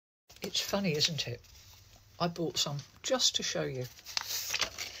It's funny, isn't it? I bought some just to show you.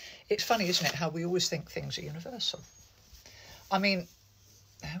 It's funny, isn't it, how we always think things are universal. I mean,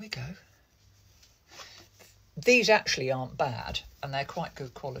 there we go. These actually aren't bad, and they're quite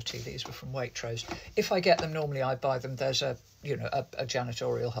good quality. These were from Waitrose. If I get them, normally I buy them. There's a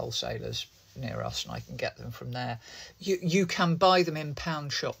janitorial wholesalers near us, and I can get them from there. You can buy them in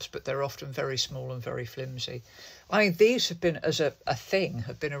pound shops, but they're often very small and very flimsy. I mean, these have been, as a thing,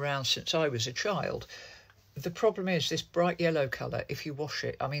 have been around since I was a child. The problem is this bright yellow colour, if you wash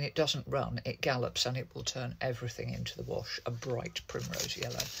it, I mean, it doesn't run, it gallops, and it will turn everything into the wash, a bright primrose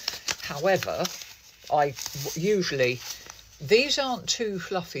yellow. However, these aren't too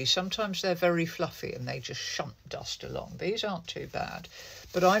fluffy. Sometimes they're very fluffy and they just shunt dust along. These aren't too bad,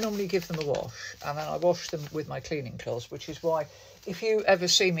 but I normally give them a wash, and then I wash them with my cleaning cloths, which is why if you ever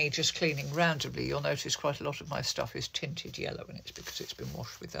see me just cleaning randomly, you'll notice quite a lot of my stuff is tinted yellow, and it's because it's been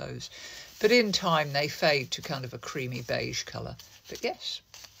washed with those. But in time, they fade to kind of a creamy beige colour. But yes,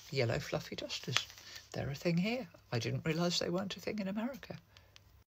 yellow fluffy dusters. They're a thing here. I didn't realise they weren't a thing in America.